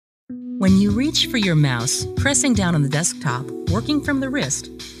When you reach for your mouse, pressing down on the desktop, working from the wrist,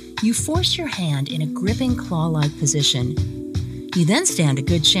 you force your hand in a gripping claw-like position. You then stand a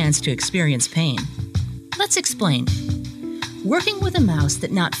good chance to experience pain. Let's explain. Working with a mouse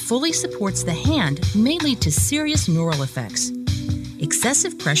that not fully supports the hand may lead to serious neural effects.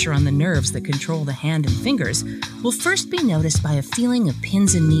 Excessive pressure on the nerves that control the hand and fingers will first be noticed by a feeling of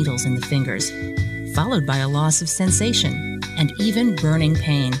pins and needles in the fingers, followed by a loss of sensation and even burning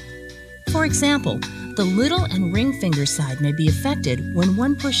pain. For example, the little and ring finger side may be affected when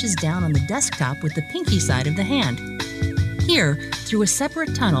one pushes down on the desktop with the pinky side of the hand. Here, through a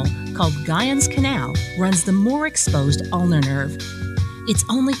separate tunnel called Guyon's Canal, runs the more exposed ulnar nerve. It's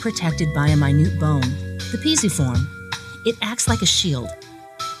only protected by a minute bone, the pisiform. It acts like a shield.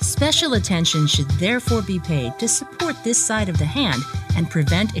 Special attention should therefore be paid to support this side of the hand and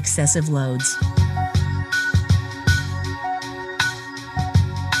prevent excessive loads.